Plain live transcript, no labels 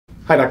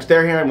Hi, Dr.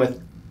 Thayer here. I'm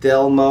with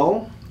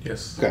Delmo.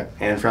 Yes. Okay.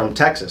 And from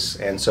Texas.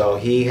 And so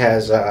he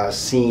has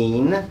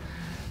seen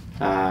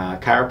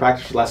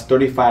chiropractors for the last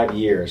 35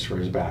 years for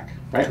his back,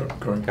 right?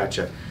 Correct.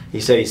 Gotcha. He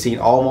said he's seen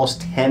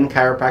almost 10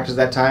 chiropractors at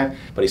that time,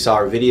 but he saw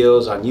our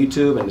videos on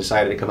YouTube and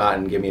decided to come out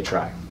and give me a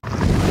try.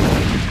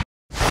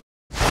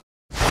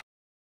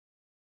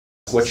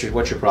 What's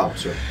your problem,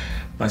 sir?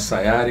 My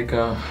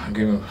sciatica,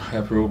 I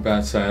have real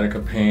bad sciatica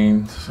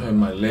pain in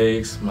my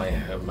legs,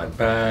 my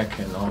back,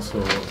 and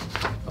also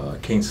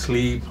can't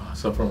sleep. I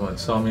suffer from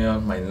insomnia,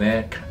 my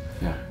neck,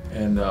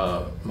 and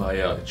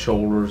my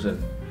shoulders,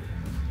 and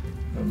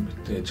I'm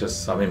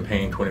in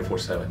pain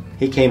 24/7.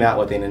 He came out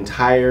with an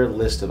entire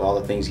list of all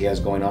the things he has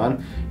going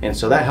on, and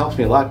so that helps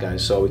me a lot,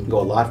 guys. So we can go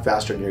a lot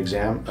faster in your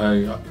exam.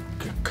 I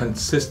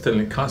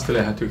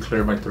constantly have to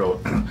clear my throat.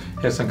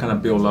 Had some kind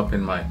of build up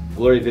in my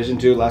blurry vision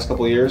too. Last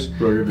couple of years.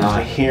 Blurry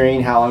vision.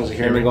 Hearing. How long has the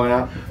hearing been going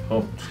out?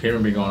 Oh,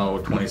 hearing been going on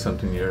over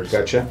 20-something years.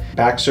 Gotcha.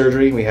 Back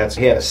surgery. He had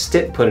a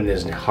stent put in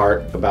his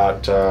heart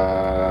about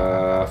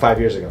 5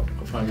 years ago.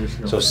 5 years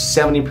ago. So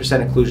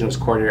 70% occlusion of his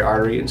coronary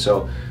artery, and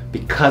so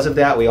because of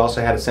that, we also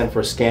had to send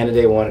for a scan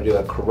today. We wanted to do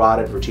a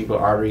carotid vertebral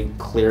artery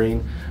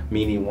clearing,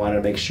 meaning we wanted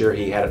to make sure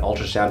he had an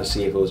ultrasound to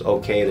see if it was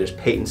okay. There's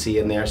patency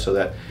in there, so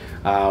that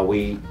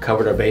we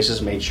covered our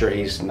bases, made sure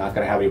he's not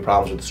going to have any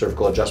problems with the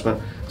cervical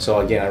adjustment. So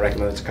again, I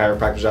recommend it to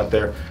chiropractors out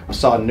there. I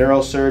saw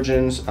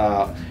neurosurgeons,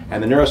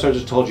 and the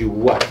neurosurgeons told you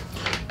what?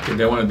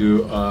 They want to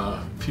do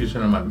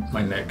fusion on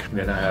my neck.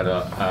 Then I had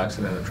an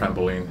accident, a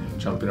trampoline,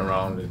 jumping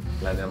around, and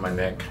landed on my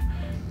neck,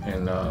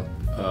 and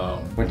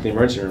went to the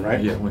emergency room,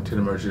 right? Yeah, went to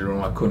the emergency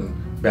room. I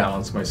couldn't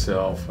balance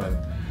myself, and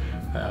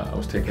I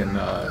was taking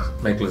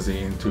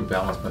meclizine to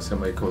balance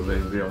myself. My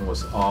equilibrium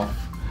was off.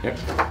 Yep.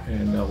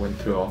 And I went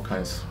through all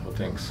kinds of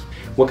things.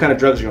 What kind of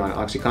drugs are you on?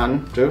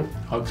 Oxycontin too?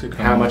 Oxycontin.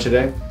 How much a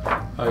day?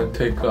 I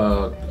take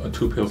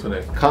 2 pills a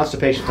day.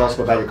 Constipation. Tell us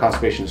about your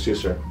constipation too,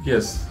 sir.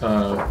 Yes,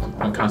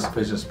 my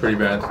constipation is pretty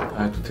bad.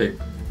 I have to take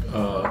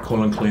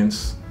colon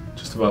cleanse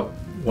just about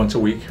once a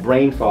week.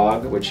 Brain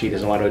fog, which he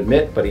doesn't want to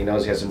admit, but he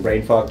knows he has some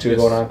brain fog too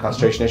going on,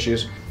 concentration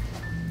issues.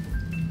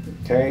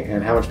 Okay,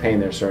 and how much pain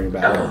there, sir, in your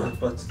back?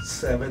 About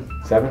 7.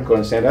 7? Go ahead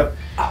and stand up.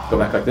 Go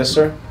back like this,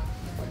 sir.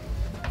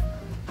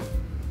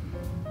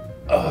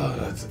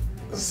 That's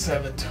a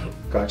 7 too.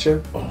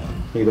 Gotcha.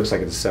 He looks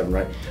like it's a 7,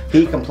 right?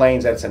 He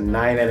complains that it's a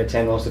 9 out of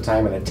 10 most of the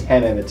time and a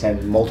 10 out of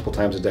 10 multiple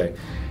times a day.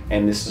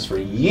 And this is for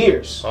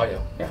years. Oh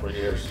yeah, for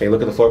years. Okay,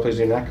 look at the floor, please,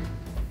 in your neck.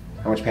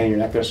 How much pain in your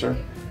neck there, sir?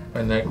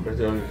 My neck, right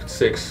there,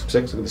 6.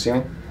 6, look at the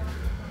ceiling.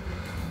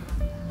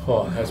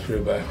 Oh, that's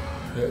pretty bad.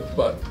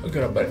 But I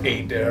got about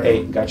 8 there.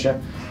 8, gotcha.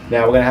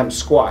 Now we're gonna have him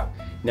squat.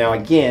 Now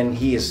again,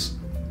 he is,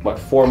 what,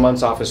 4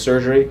 months off his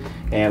surgery,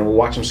 and we'll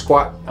watch him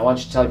squat. I want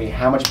you to tell me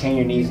how much pain in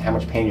your knees and how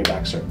much pain in your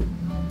back, sir.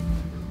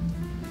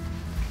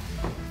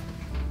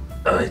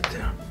 Right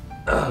there.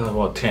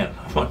 Well, 10.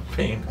 I'm in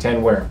pain.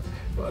 10 where?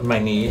 My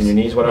knees. In your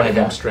knees? What about my your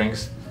back?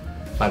 hamstrings,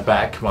 my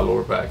back, my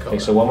lower back. Okay,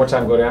 so one more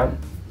time, go down.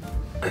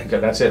 Okay,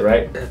 that's it,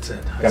 right? That's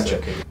it. Gotcha.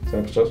 Okay.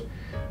 Stand up, toes.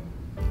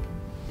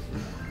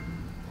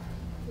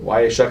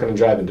 Why are you shucking and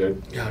driving,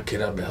 dude? Yeah, I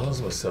cannot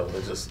balance myself.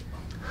 I just.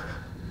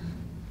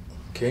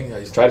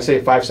 Okay, Try to say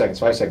 5 seconds.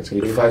 5 seconds. Can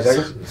you do 5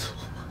 seconds?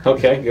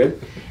 Okay,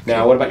 good.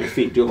 Now, what about your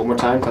feet? Do it one more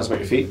time. Tell us about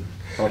your feet.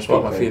 How much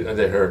Well, my feet,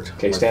 they hurt.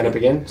 Okay, stand up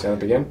again. Stand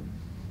up again.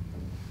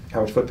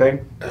 How much foot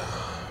pain?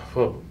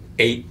 Well,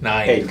 8,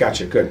 9. 8.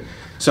 Gotcha. Good.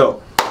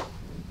 So,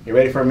 you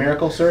ready for a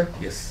miracle, sir?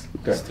 Yes.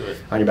 Good. Let's do it.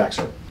 On your back,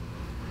 sir.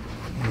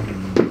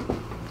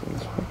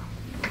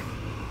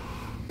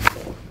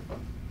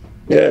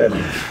 Good.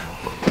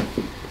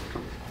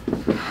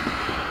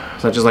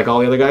 Is that just like all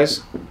the other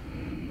guys?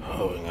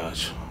 Oh my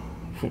gosh.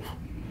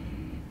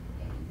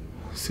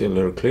 See a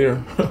little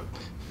clearer.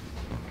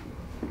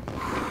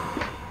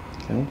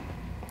 Okay.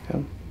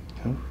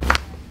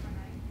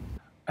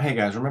 Hey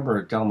guys,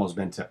 remember Delmo's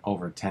been to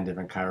over 10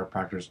 different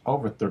chiropractors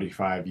over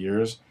 35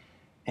 years,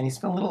 and he's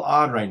feeling a little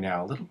odd right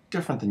now, a little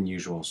different than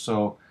usual.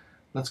 So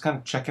let's kind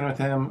of check in with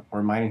him,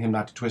 reminding him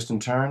not to twist and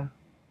turn.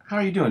 How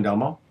are you doing,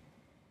 Delmo?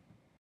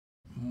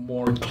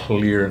 More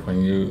clear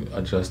when you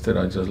adjust it.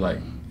 I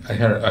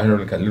heard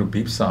like a little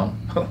beep sound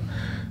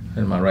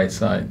in my right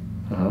side.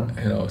 You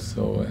know,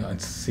 so I can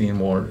see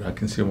more, a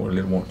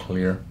little more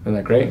clear. Isn't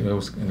that great? It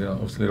was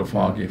a little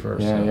foggy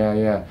first.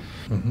 Yeah.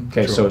 Mm-hmm.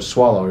 Okay, Sure. so it's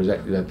swallow, or is that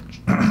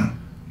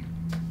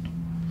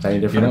any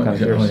different? I'm kind of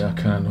curious. I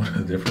kind of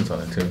know the difference on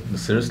it too. But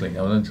seriously,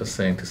 I'm not just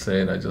saying to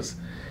say it.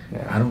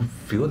 I don't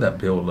feel that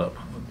build up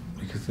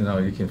because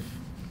I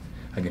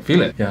can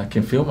feel it. Yeah, I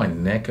can feel my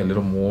neck a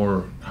little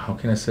more, how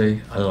can I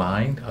say,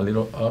 aligned, a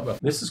little up.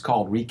 This is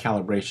called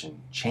recalibration,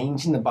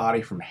 changing the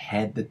body from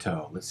head to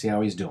toe. Let's see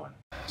how he's doing.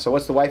 So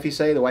what's the wifey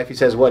say? The wifey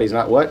says what? He's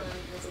not what?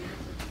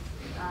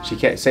 She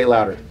can't say it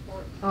louder.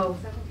 Oh,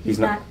 he's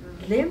not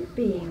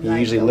limping. He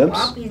usually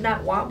limps? He's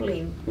not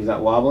wobbling. He's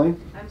not wobbling?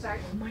 I'm sorry.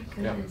 Oh my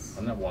goodness. Yeah,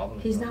 I'm not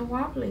wobbling. He's not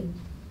wobbling.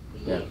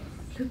 Yeah.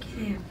 Look at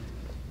him.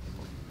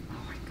 Oh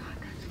my God.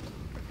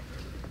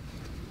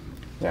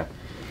 Yeah.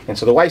 And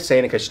so the wife's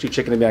saying it because she's too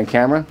chicken to be on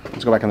camera.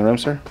 Let's go back in the room,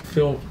 sir. I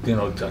feel, you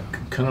know,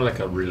 kind of like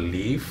a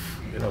relief.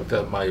 You know,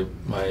 that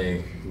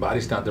my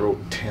body's not real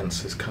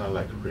tense. It's kind of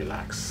like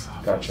relax.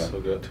 Gotcha. So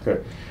good.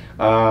 Good.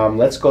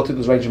 Let's go through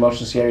those range of motion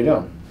and see how you're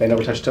doing. Bend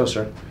over, touch toe,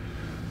 sir.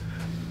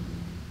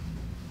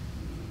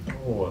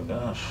 Oh my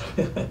gosh.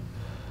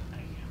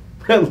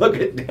 Look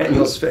at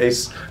Daniel's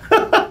face.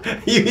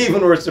 You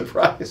even were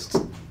surprised.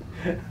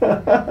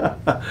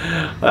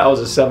 That was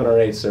a 7 or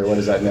 8, sir. What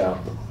is that now?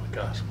 Oh my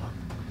gosh.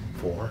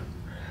 4,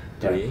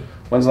 3. Yeah.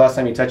 When's the last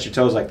time you touched your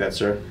toes like that,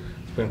 sir?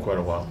 It's been quite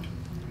a while.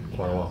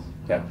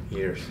 Yeah.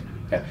 Years.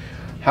 Yeah.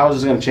 How is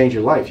this going to change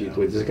your life?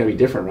 This is going to be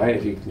different, right?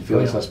 If you feel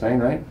less pain,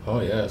 right?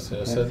 Oh yes.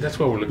 Yeah. That's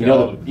what we're looking at.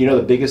 at. You know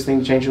the biggest thing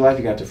to change your life?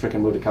 You're going to have to freaking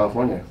move to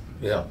California.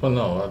 Yeah. Well,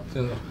 no.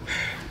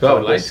 I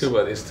would like to,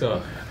 but it's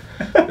still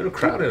a little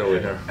crowded over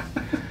here.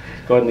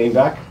 Go ahead and lean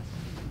back.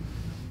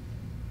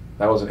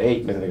 That was an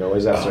 8 minutes ago. What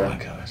is that, sir? Oh my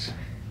gosh.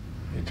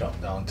 You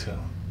dropped down to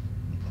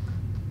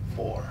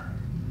 4.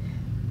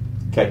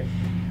 Okay.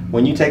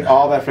 When you take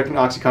all that freaking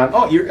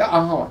Oxycontin, you're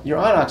on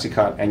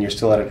Oxycontin and you're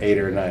still at an 8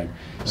 or a 9.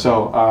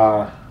 So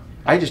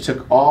I just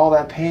took all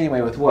that pain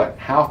away with what?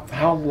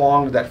 How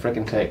long did that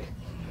freaking take?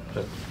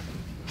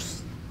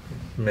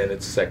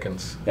 Minutes,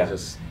 seconds. Yeah.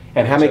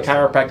 And how many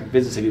chiropractic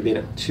visits have you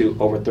been to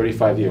over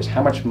 35 years?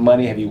 How much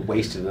money have you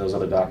wasted in those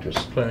other doctors?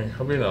 Plenty.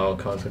 I've been all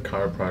kinds of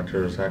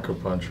chiropractors,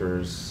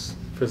 acupuncturists,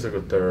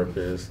 physical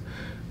therapists.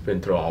 Been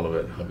through all of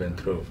it. I've been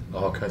through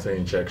all kinds of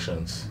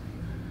injections.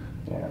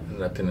 Yeah.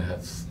 Nothing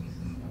has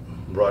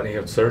brought any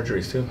of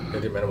surgeries too. I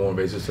did minimal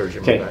invasive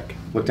surgery in my back.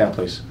 Look down,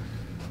 please.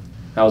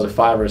 That was a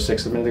 5 or a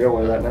 6 a minute ago.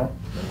 What is that now?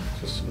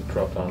 Just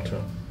dropped down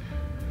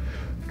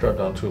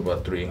to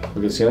about 3. Look at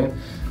the ceiling.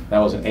 That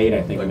was an 8,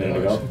 I think, a minute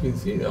ago. You can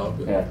see now.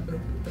 Yeah.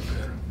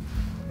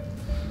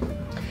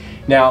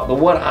 Now, the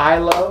one I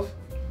love,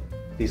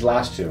 these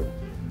last two.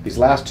 These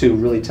last two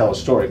really tell a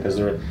story because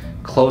they're a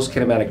close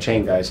kinematic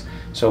chain, guys.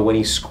 So when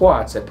he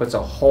squats, it puts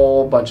a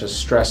whole bunch of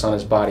stress on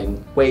his body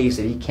in ways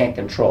that he can't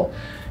control.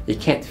 You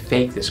can't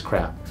fake this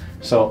crap.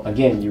 So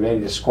again, you ready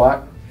to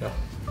squat? Yeah.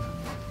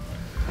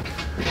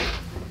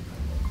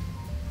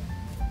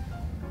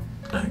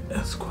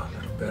 I squat a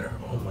little better.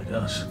 Oh my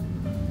gosh.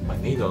 My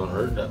knee don't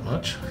hurt that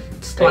much.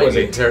 It was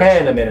a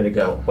 10 a minute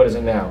ago. What is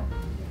it now?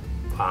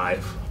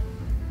 5.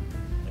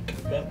 I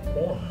can bend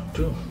more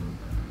too.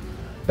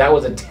 That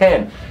was a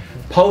 10.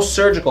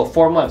 Post-surgical,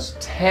 4 months.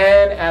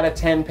 10 out of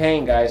 10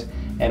 pain, guys.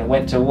 And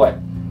went to what?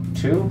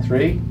 2,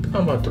 3?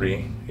 About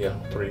 3. Yeah,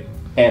 3.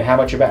 And how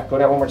about your back? Go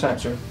down one more time,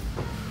 sir.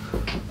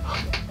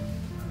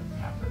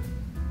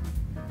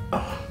 My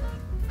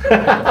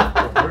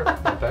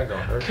back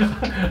don't hurt.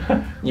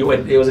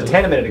 It was a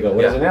 10 a minute ago.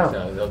 What is it now?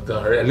 Yeah, it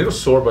don't hurt. A little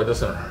sore, but it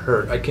doesn't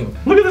hurt. I can.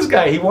 Look at this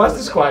guy. He wants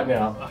to squat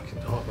now.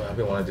 I've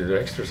been wanting to do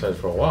exercise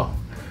for a while.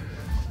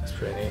 That's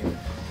pretty neat.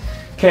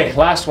 Okay,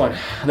 last one.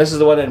 This is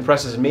the one that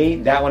impresses me.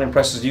 That one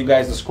impresses you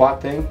guys, the squat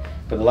thing.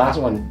 But the last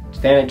one,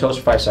 stand on your toes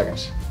for 5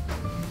 seconds.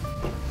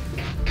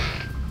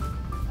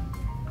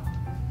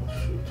 Oh,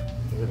 shoot.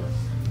 Look at that.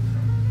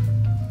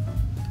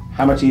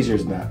 How much easier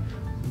is that?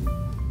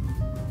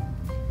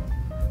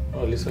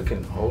 Well, at least I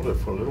can hold it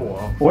for a little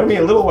while. What do you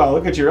mean a little while?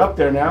 Look at you're up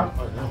there now.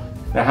 I know.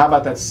 Now how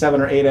about that 7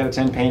 or 8 out of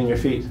 10 pain in your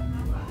feet?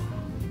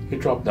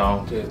 It dropped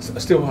down. I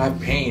still have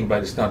pain,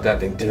 but it's not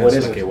that intense What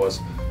is like it? it was.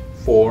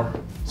 4.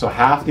 So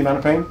half the amount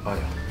of pain? Oh,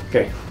 yeah.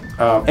 Okay.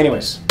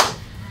 Anyways,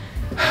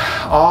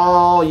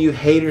 all you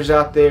haters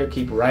out there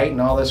keep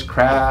writing all this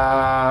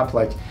crap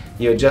like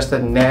you adjust the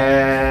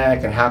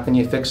neck and how can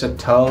you fix a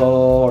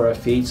toe or a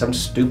feet, some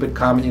stupid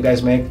comment you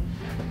guys make.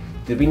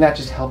 Did we not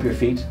just help your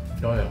feet?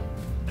 Oh, yeah.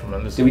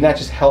 Tremendous. Did we not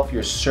just help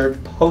your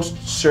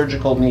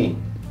post-surgical knee?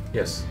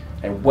 Yes.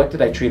 And what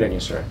did I treat on you,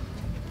 sir?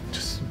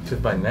 Just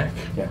did my neck.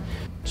 Yeah.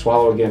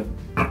 Swallow again.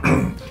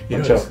 You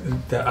know,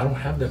 I don't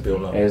have that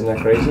build up. Isn't that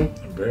crazy?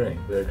 Very,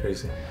 very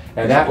crazy.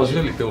 And that was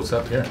usually builds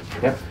up here.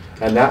 Yep.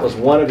 And that was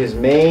one of his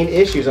main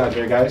issues out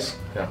here, guys.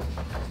 Yeah.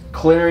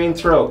 Clearing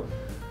throat.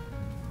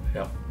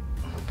 Yeah.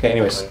 Okay.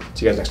 Anyways,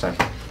 see you guys next time.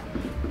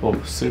 Well,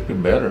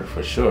 sleeping better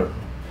for sure.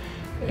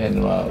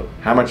 And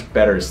How much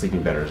better is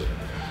sleeping better?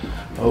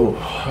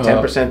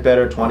 10%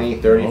 better,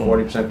 20, 30,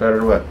 40% better,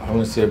 or what? I'm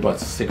gonna say about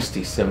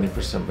 60,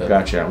 70% better.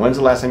 Gotcha. When's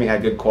the last time you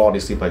had good quality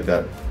sleep like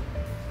that?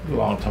 A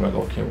long time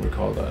ago, can't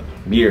recall that.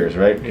 Years,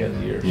 right? Yeah,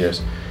 years.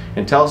 Years.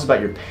 And tell us about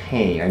your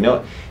pain. I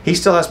know he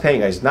still has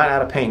pain, guys. He's not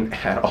out of pain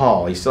at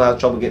all. He still has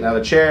trouble getting out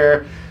of the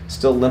chair,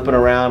 still limping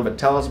around, but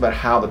tell us about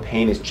how the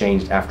pain has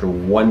changed after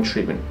one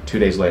treatment 2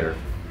 days later.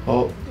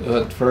 Well,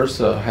 at first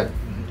I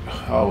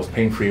was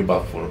pain-free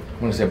about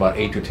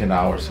 8 to 10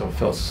 hours, so it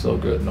felt so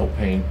good, no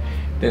pain.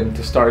 Then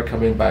it started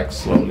coming back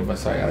slowly, my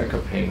sciatica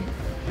pain.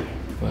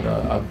 But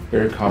I'm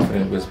very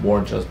confident with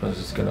more adjustments,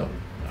 it's gonna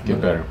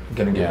Get better.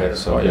 Gonna get better.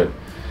 So good.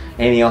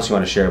 Anything else you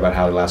want to share about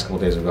how the last couple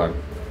of days have gone?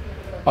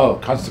 Oh,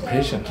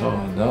 constipation.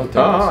 Oh, no.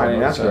 I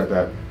didn't ask about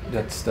that.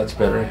 That's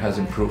better. It has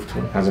improved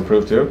too. Has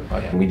improved too? Oh,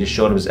 yeah. And we just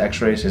showed him his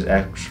x-rays. His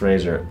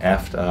x-rays are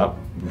effed up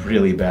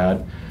really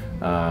bad.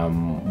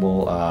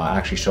 We'll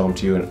actually show them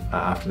to you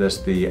after this.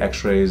 The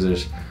x-rays,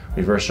 there's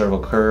Reverse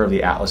cervical curve,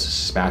 the atlas is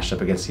smashed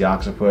up against the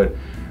occiput.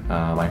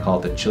 I call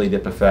it the chili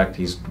dip effect.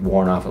 He's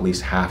worn off at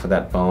least half of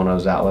that bone on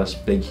his atlas.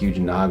 Big, huge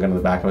noggin on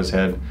the back of his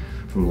head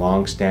from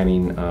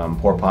long-standing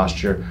poor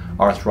posture.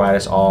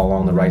 Arthritis all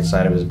along the right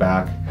side of his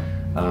back.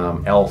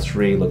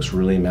 L3 looks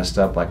really messed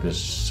up, like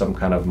there's some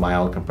kind of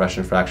mild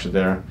compression fracture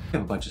there. I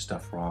have a bunch of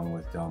stuff wrong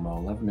with Delmo.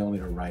 11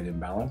 millimeter right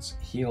imbalance,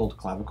 healed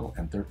clavicle,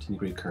 and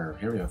 13-degree curve.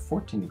 Here we have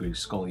 14-degree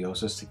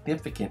scoliosis,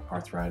 significant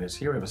arthritis.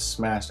 Here we have a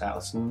smashed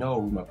atlas, no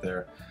room up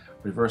there.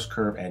 Reverse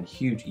curve and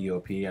huge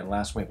EOP. And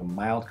last we have a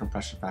mild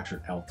compression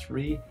fracture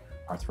L3,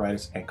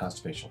 arthritis, and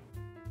constipation.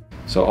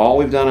 So all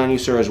we've done on you,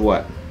 sir, is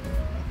what?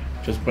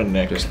 Just my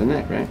neck. Just the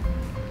neck, right?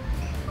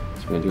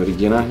 So we're gonna do it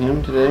again on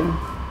him today.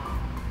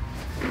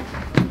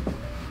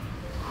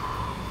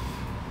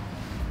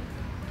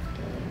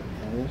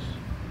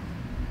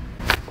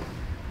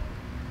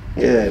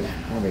 Good.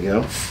 There we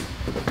go.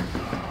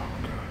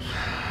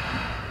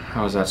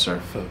 How was that, sir?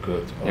 Felt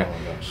good. Oh Yeah.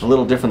 my gosh. A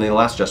little different than the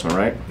last adjustment,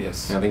 right?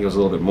 Yes. Yeah, I think it was a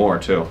little bit more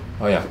too.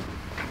 Oh yeah.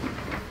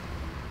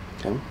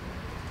 Okay.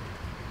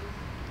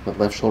 Put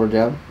left shoulder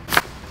down.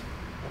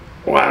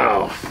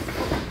 Wow.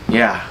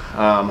 Yeah.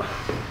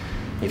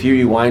 If you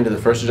rewind to the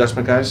first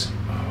adjustment, guys,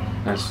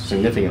 that's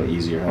significantly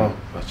easier. Huh?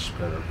 Oh, much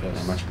better. Yes.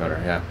 Yeah, much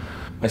better. Yeah.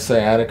 My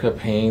sciatica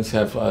pains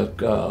have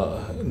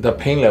the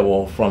pain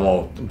level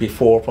from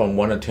before from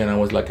 1 to 10 I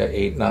was like a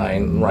 8,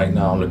 9. Right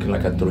now I'm looking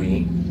like a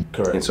 3.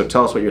 Correct. And so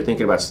tell us what you're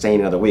thinking about staying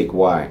another week.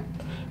 Why?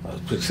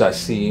 Because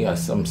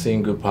I'm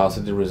seeing good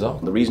positive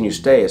results. The reason you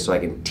stay is so I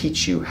can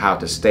teach you how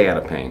to stay out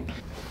of pain.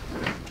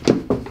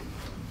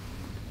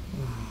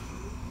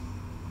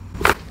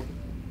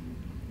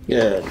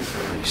 Good.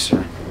 Nice,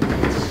 sir.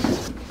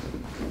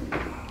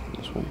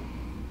 This way.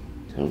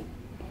 Two.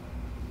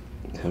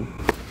 Two.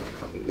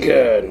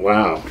 Good.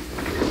 Wow.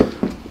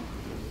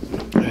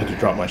 I had to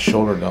drop my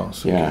shoulder down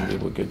so Yeah. you can be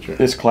able to get your...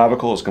 This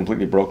clavicle is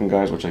completely broken,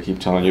 guys, which I keep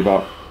telling you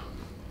about.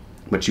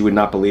 But you would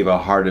not believe how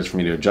hard it is for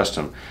me to adjust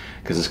him,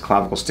 because this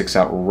clavicle sticks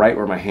out right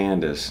where my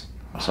hand is.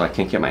 So I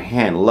can't get my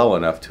hand low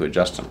enough to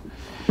adjust him.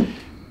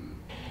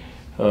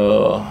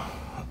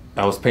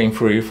 I was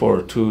pain-free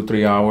for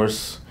 2-3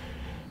 hours.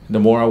 The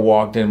more I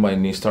walked in, my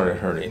knee started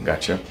hurting.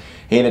 Gotcha.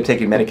 He ended up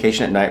taking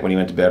medication at night when he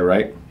went to bed,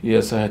 right?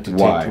 Yes, I had to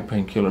Why? take 2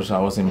 painkillers. I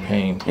was in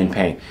pain. In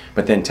pain.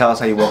 But then tell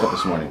us how you woke up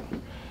this morning.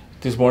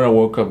 This morning I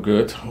woke up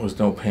good. There was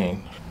no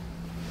pain.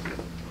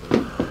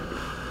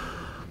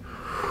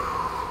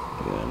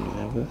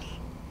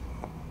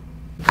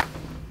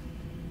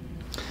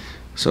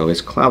 So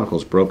his clavicle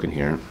is broken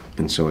here,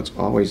 and so it's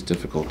always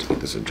difficult to get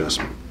this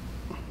adjustment.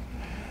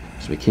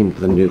 So we came up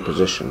with a new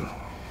position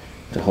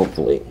to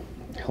hopefully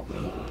help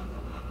me.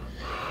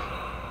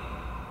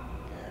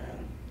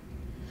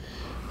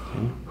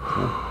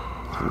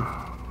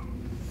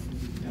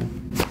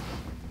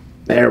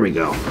 There we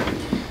go.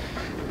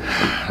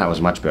 That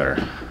was much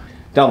better.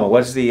 Delma,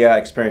 what's the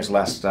experience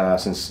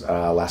since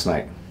last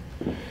night?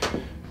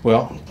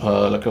 Well,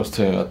 like I was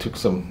telling you, I took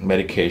some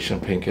medication,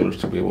 painkillers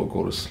to be able to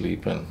go to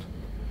sleep, and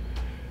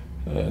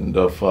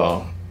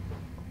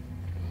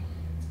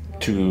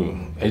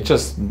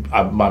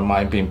my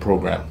mind being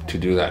programmed to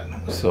do that.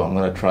 So I'm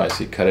gonna try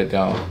to cut it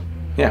down.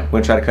 Yeah,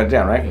 we're gonna try to cut it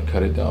down, right?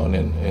 Cut it down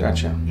and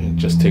Gotcha. and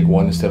just take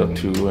 1 instead of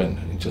 2,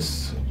 and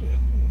just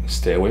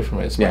stay away from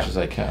it as much as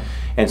I can.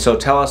 And so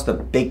tell us the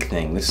big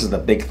thing. This is the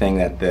big thing,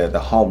 that the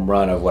home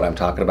run of what I'm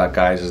talking about,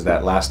 guys, is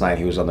that last night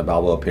he was on the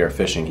Balboa Pier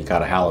fishing. He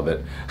caught a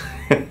halibut.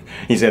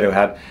 He said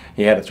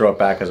he had to throw it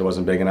back because it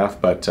wasn't big enough,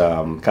 but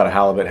caught a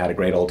halibut, had a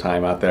great old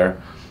time out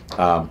there.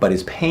 But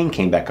his pain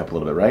came back up a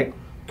little bit, right?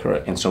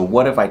 Correct. And so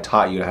what if I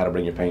taught you how to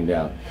bring your pain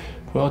down?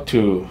 Well,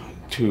 to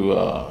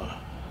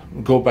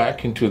go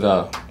back into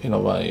the,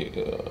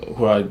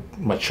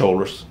 my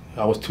shoulders.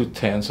 I was too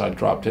tense. I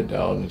dropped it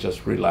down and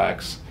just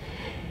relax,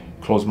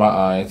 close my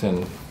eyes,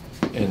 and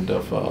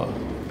the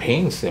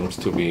pain seems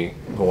to be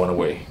going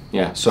away.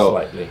 Yeah. So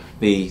slightly.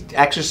 The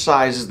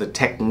exercises, the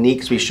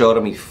techniques we showed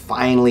him, he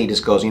finally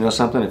just goes, you know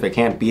something? If I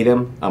can't beat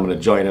him, I'm going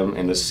to join him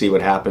and just see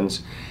what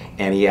happens.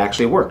 And he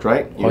actually worked,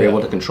 right? You were able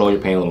to control your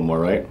pain a little more,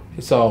 right?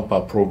 It's all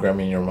about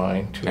programming your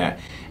mind too. Yeah.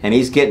 And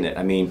he's getting it.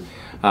 I mean,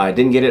 I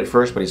didn't get it at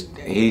first, but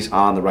he's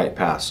on the right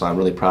path. So I'm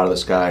really proud of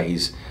this guy.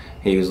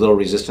 He was a little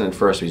resistant at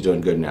first, but he's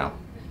doing good now.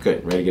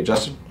 Good. Ready to get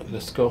adjusted?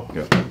 Let's go.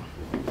 Go.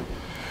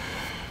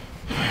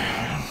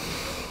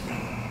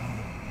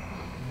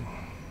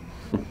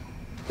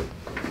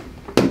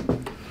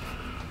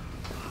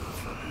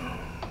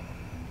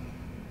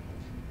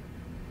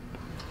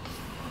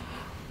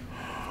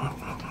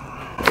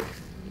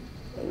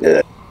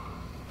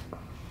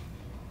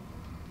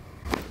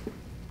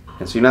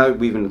 And so now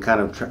we've been kind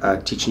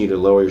of teaching you to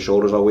lower your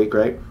shoulders all week,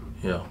 right?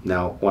 Yeah.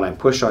 Now, when I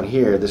push on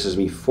here, this is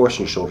me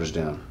forcing your shoulders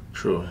down.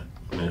 True.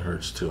 And it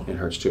hurts too. It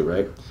hurts too,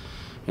 right?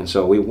 And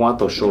so we want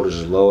those shoulders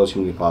as low as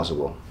humanly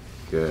possible.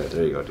 Good.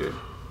 There you go, dude.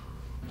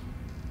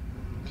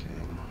 Okay.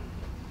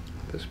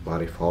 This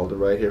body fall to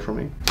the right here for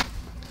me.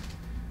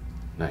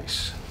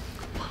 Nice.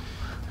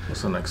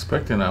 Wasn't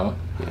expecting that one.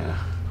 Yeah.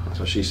 That's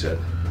what she said.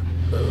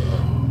 Oh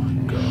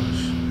my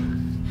gosh.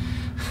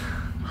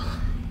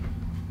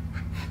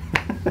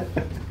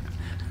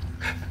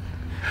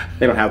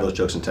 They don't have those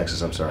jokes in Texas,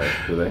 I'm sorry,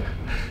 do they?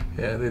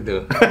 Yeah, they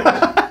do.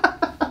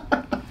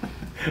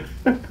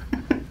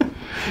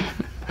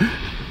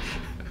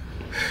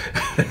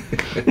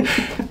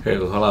 Here,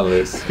 hold on,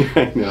 Liz.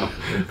 I know.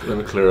 Let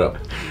me clear up.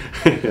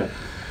 Yeah.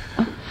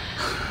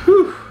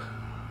 Whew.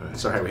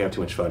 It's all right, we have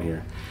too much fun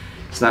here.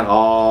 It's not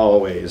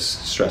always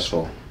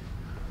stressful.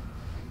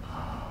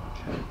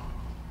 Okay.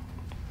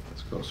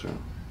 Let's go through.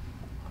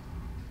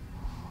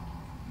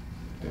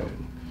 Good.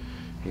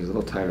 He's a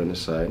little tighter on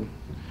this side.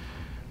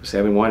 See,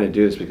 I've been wanting to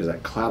do this because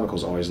that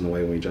clavicle's always in the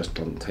way when we adjust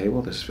on the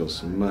table. This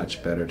feels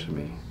much better to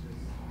me.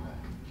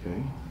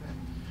 Okay.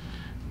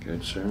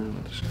 Good, sir.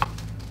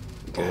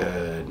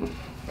 Good.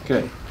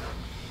 Good.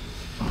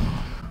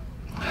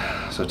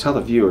 So tell the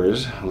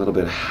viewers a little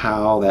bit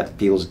how that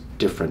feels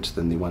different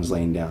than the ones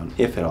laying down,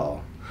 if at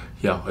all.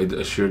 Yeah,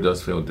 it sure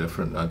does feel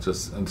different.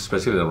 And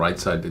especially the right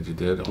side that you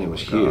did. Oh, it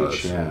was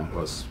huge. Yeah, it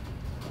was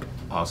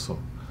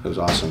awesome. It was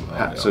awesome.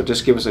 Yeah. So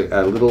just give us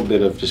a little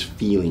bit of just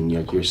feeling,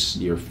 your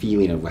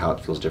feeling of how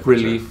it feels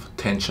different. Relief, sir.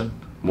 Tension.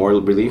 More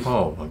relief?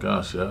 Oh my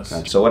gosh, yes.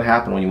 So what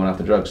happened when you went off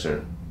the drugs,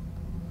 sir?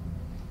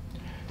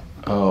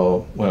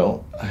 Oh,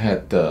 well,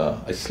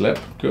 I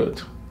slept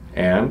good.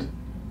 And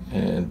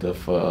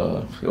if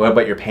what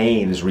about your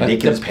pain? This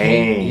ridiculous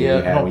pain. Yeah,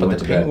 no, but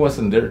the pain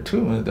wasn't there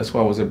too. That's why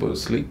I was able to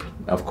sleep.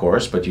 Of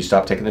course, but you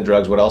stopped taking the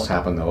drugs. What else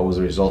happened though? What was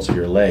the results of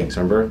your legs?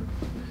 Remember?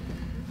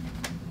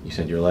 You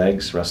said your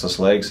legs, restless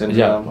leg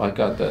syndrome. Yeah, I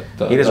got that.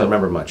 He doesn't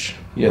remember much.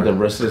 Yeah, the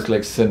restless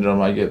leg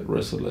syndrome. I get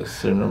restless leg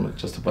syndrome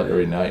just about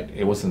every night.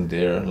 It wasn't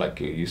there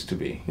like it used to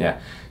be. Yeah,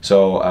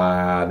 so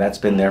that's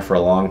been there for a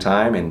long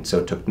time, and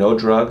so took no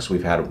drugs.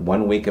 We've had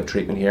 1 week of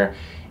treatment here,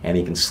 and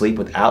he can sleep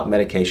without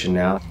medication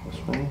now.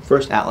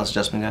 First Atlas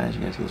adjustment, guys.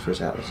 You guys see this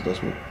first Atlas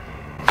adjustment?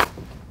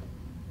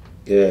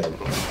 Good.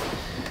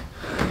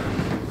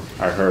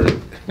 I heard it.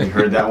 You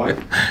heard that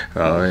one?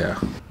 Oh yeah.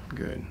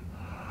 Good.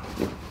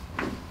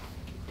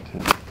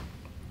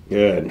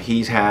 Good.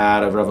 He's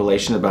had a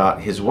revelation about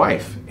his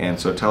wife, and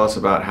so tell us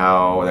about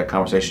how that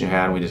conversation you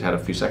had, we just had a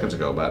few seconds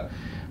ago, about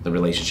the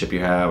relationship you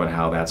have and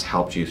how that's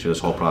helped you through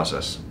this whole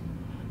process.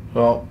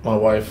 Well, my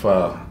wife,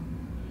 I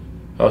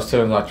was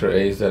telling Dr.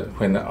 A's that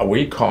when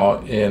I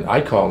called in,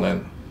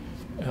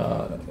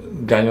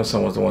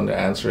 Danielson was the one to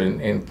answer,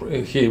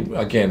 and he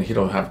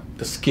don't have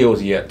the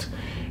skills yet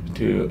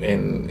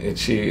and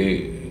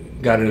she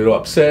got a little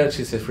upset.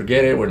 She said,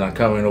 forget it, we're not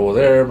coming over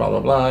there, blah, blah,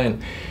 blah.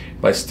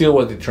 But I still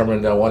was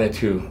determined that I wanted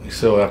to.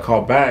 So I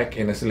called back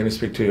and I said, let me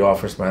speak to your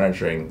office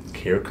manager. And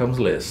here comes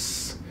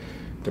Liz,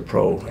 the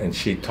pro. And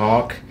she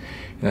talked.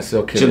 And I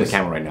said, okay. She's in the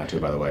camera right now too,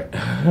 by the way.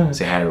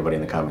 Say hi to everybody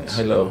in the comments.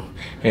 Hello.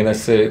 And I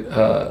said,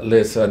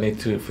 Liz, I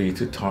need for you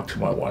to talk to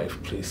my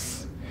wife,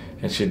 please.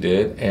 And she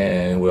did.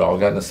 And we all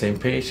got on the same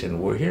page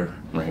and we're here.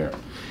 We're here.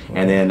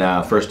 And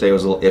then first day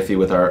was a little iffy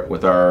with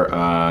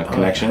our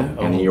connection.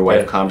 And then your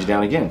wife calmed you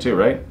down again too,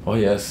 right? Oh,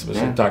 yes.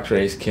 Yeah. Dr.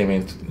 Ace came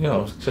in,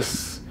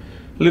 just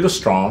a little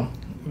strong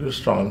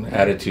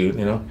attitude,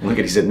 Look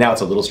at, he said, now it's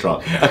a little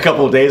strong. A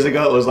couple of days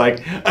ago, it was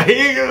like,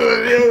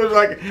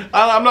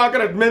 I'm not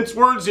going to mince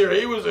words here.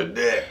 He was a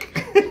dick.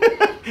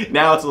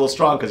 Now it's a little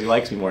strong because he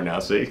likes me more now,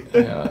 see?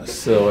 Yeah,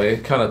 so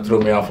it kind of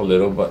threw me off a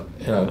little, but,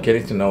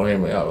 getting to know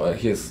him,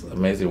 his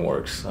amazing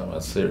works,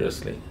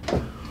 seriously.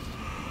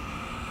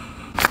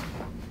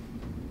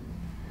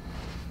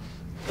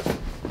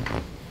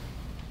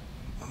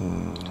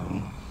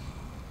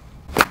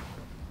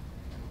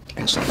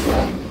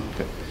 Excellent.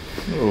 Good.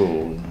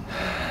 Oh.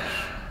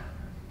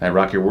 That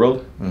rock your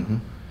world? Mm-hmm.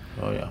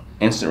 Oh, yeah.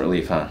 Instant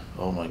relief, huh?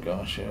 Oh, my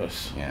gosh,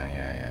 yes. Yeah.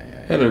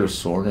 I had a little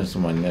soreness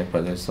in my neck,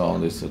 but that's all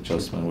this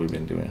adjustment we've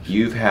been doing.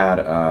 You've had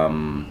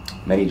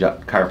many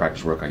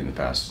chiropractors work on you in the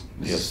past.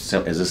 Yes.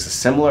 Is this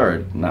similar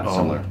or not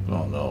similar?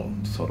 No,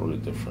 it's totally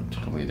different.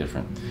 Totally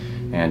different.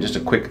 And just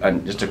a quick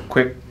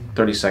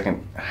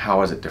 30-second,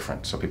 how is it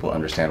different? So people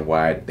understand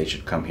why they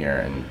should come here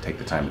and take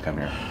the time to come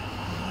here.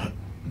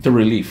 The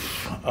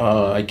relief.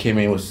 I came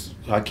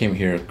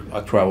here, I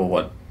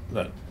traveled,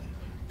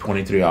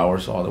 23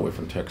 hours all the way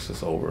from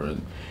Texas over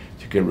and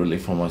to get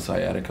relief from my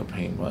sciatica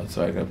pain. My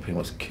sciatica pain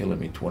was killing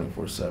me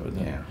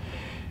 24/7. Yeah.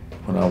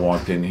 When I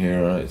walked in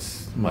here,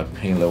 my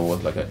pain level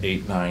was like an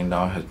 8, 9.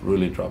 Now it has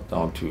really dropped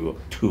down to a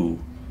 2,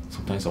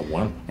 sometimes a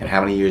 1. And how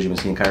many years you been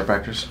seeing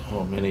chiropractors?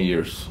 Oh, many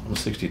years. I'm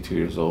 62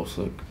 years old,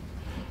 so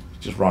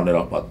just rounded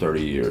up about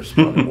 30 years,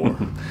 probably more.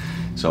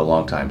 So a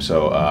long time.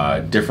 So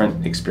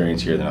different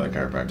experience here than other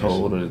chiropractors.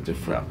 Totally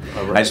different.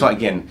 I just want,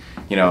 again,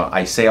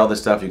 I say all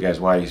this stuff, you guys,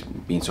 why are you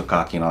being so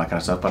cocky and all that kind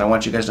of stuff, but I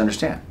want you guys to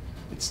understand,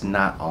 it's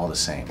not all the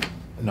same.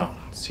 No.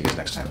 See you guys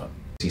next time.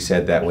 He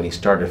said that when he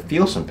started to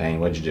feel some pain,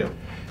 what'd you do?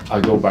 I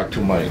go back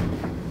to my,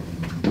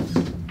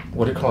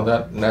 what do you call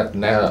that?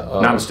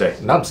 Namaste.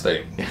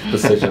 Namaste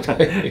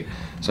position.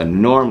 So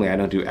normally I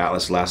don't do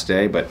Atlas last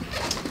day, but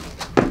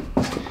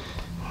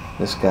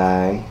this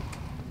guy,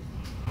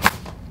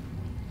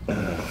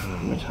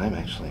 one more time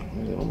actually. Let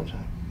me do it one more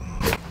time.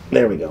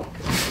 There we go.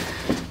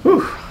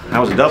 Whew, that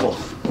was a double.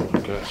 Oh my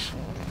gosh.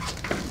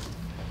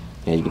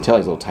 Yeah, you can tell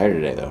he's a little tired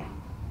today though.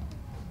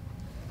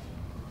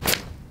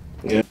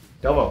 Good.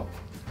 Delvo,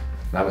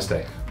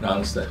 namaste.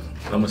 Namaste.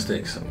 No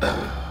mistakes.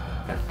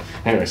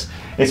 Anyways,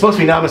 it's supposed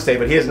to be namaste,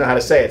 but he doesn't know how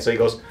to say it, so he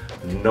goes,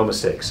 no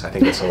mistakes. I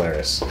think that's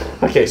hilarious.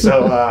 Okay,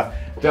 so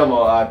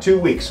Delmo, 2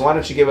 weeks. Why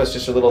don't you give us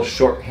just a little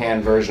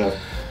shorthand version of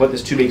what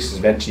this 2 weeks has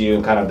meant to you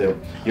and kind of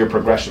your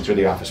progression through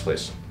the office,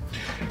 please?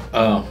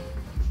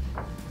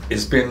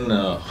 It's been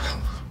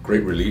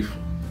great relief,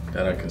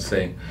 that I can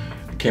say.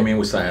 I came in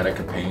with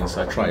sciatica pains.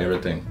 I tried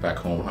everything back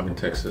home. I'm in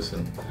Texas,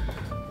 and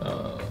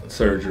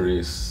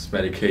surgeries,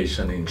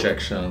 medication,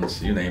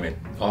 injections, you name it,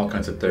 all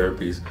kinds of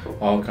therapies,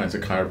 all kinds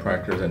of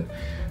chiropractors, and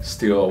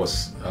still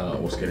was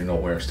getting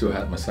nowhere. Still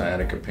had my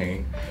sciatica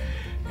pain.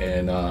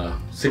 And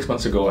 6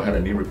 months ago, I had a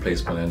knee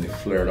replacement, and it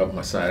flared up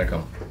my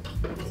sciatica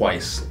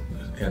twice.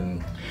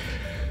 And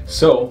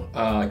so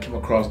I came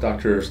across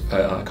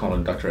I call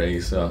him Dr.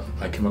 Ace.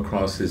 I came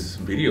across his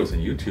videos on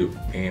YouTube,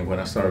 and when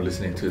I started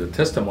listening to the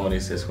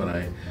testimonies, is when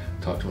I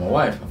talked to my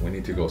wife. We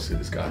need to go see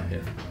this guy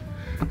here.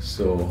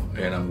 So,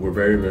 and we're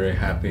very, very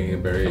happy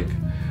and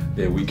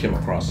that we came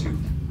across you.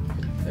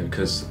 And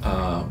because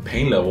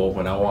pain level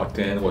when I walked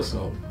in was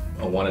a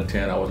 1 to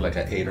 10. I was like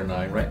at 8 or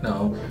 9. Right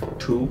now,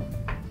 2,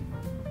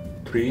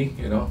 3.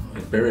 You know,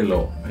 it's very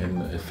low,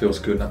 and it feels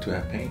good not to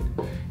have pain.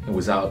 And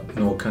without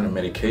no kind of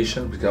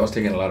medication, because I was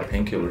taking a lot of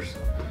painkillers,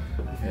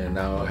 and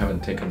now I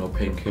haven't taken no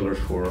painkillers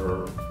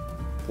for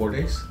 4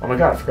 days. Oh my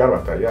God, I forgot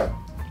about that. Yeah.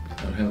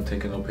 I haven't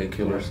taken no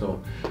painkillers,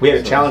 so we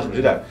had to challenge him to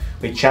do that.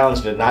 We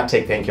challenged him to not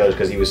take painkillers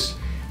because he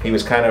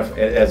was kind of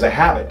as a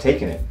habit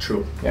taking it.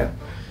 True. Yeah.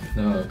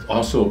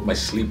 Also my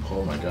sleep.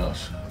 Oh my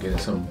gosh, getting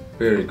some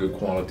very good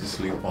quality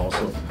sleep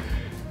also.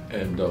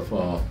 And look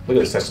at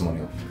this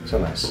testimonial. So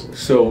nice.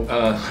 So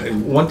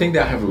one thing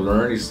that I have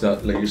learned is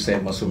that, like you're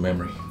saying, muscle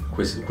memory,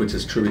 which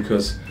is true,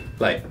 because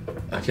like,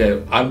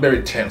 okay, I'm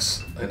very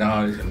tense, and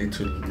now I need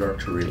to learn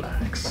to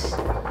relax.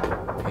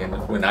 And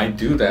when I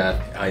do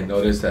that, I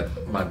notice that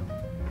my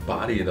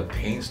body, the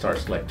pain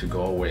starts like to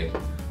go away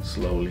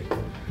slowly.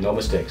 No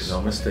mistakes.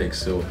 No mistakes.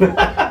 So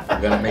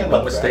I'm gonna make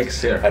no mistakes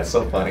here. That's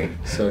so funny.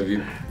 So if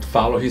you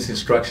follow his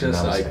instructions,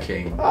 I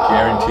can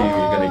guarantee you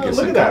you're gonna get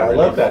some. Look at that! I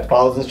love that.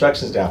 Follow his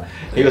instructions down.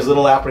 He was a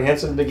little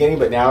apprehensive in the beginning,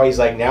 but now he's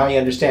like, now he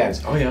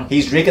understands. Oh yeah.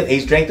 He's drank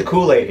the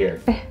Kool-Aid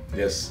here.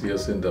 Yes,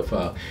 and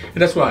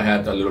that's why I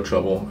had a little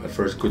trouble at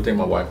first. Good thing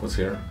my wife was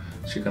here.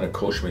 She kind of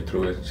coached me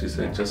through it. She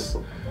said, just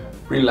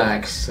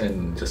relax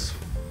and just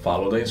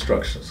follow the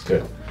instructions.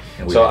 Good.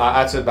 So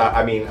that's about,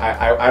 I mean,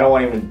 I don't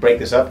want to even break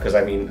this up, because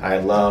I mean, I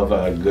love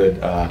a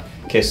good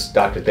Kiss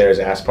Dr. Thayer's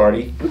ass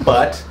party,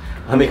 but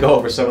let me go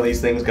over some of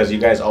these things, because you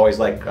guys always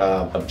like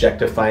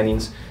objective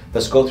findings.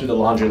 Let's go through the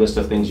laundry list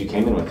of things you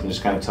came in with and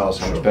just kind of tell us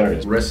how much better it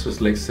is.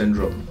 Restless leg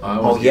syndrome.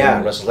 Oh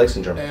yeah, restless leg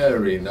syndrome.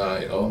 Every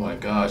night. Oh my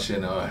gosh, you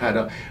know, I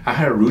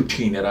had a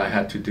routine that I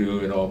had to do,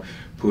 you know,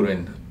 put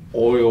in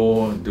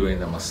oil, doing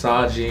the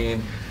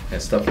massaging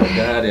and stuff like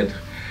that,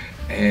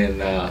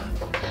 and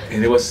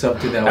it was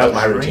something that was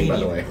my routine, by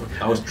the way.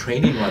 I was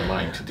training my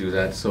mind to do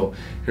that. So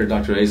here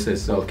Dr. A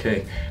says,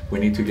 okay, we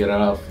need to get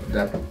out of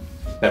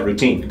that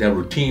routine. That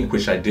routine,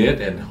 which I did,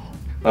 and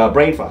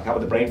brain fog. How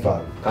about the brain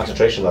fog?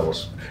 Concentration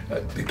levels.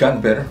 It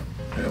gotten better.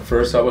 At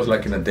first, I was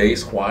like in a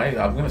daze. Why?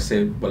 I'm gonna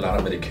say a lot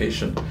of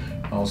medication.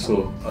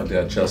 Also,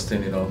 the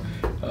adjusting, you know,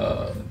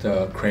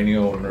 the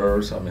cranial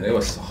nerves. I mean, it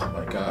was, oh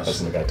my gosh.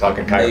 Listen to the guy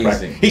talking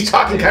chiropractic. He's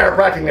talking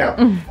chiropractic now.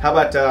 How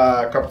about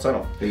carpal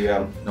tunnel?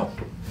 No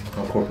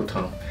carpal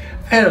tunnel.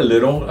 I had a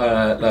little,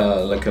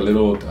 like a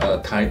little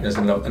tightness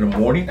in the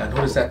morning. I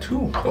noticed that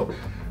too.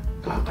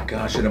 Oh my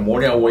gosh! In the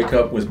morning, I wake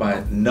up with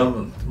my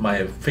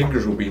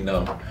fingers will be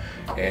numb,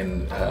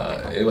 and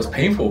it was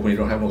painful when you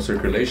don't have no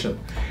circulation.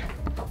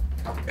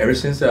 Ever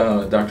since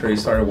Dr. A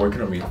started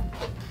working on me.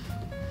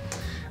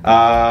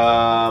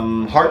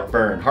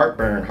 Heartburn.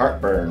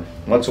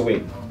 Once a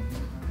week.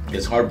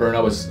 It's heartburn.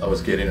 I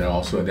was getting it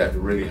also, and that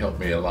really helped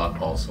me a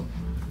lot also.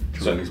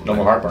 So no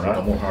more heartburn, huh?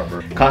 No more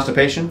heartburn.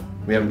 Constipation?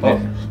 We haven't.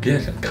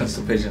 Yeah,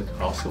 constipation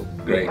also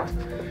great.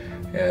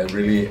 Yeah,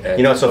 really.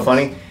 You know what's so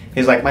funny?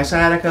 He's like, my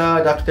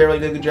sciatica, Dr. Thayer really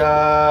did a good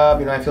job.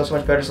 You know, I feel so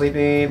much better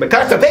sleeping. But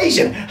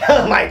constipation!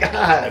 Oh my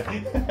God!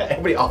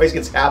 Everybody always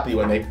gets happy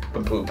when they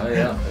poop. Oh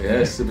yeah,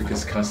 yes,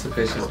 because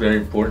constipation is very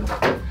important.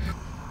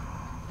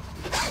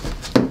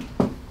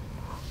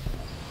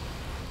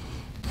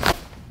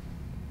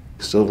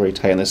 Still very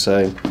tight on this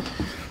side.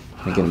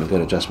 Let me get him a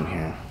good adjustment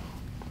here.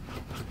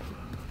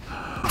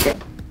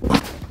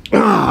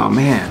 Oh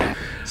man.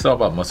 It's all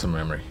about muscle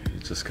memory. You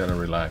just gotta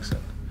relax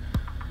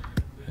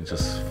and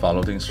just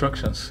follow the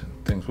instructions.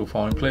 Things will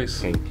fall in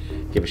place. Hey,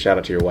 give a shout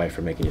out to your wife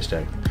for making you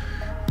stay.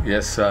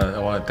 Yes, I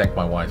want to thank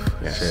my wife.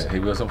 Yes. If it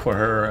wasn't for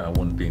her, I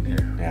wouldn't be in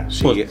here. Yeah,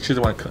 she's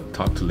the one to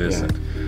talk to Liz. Yeah.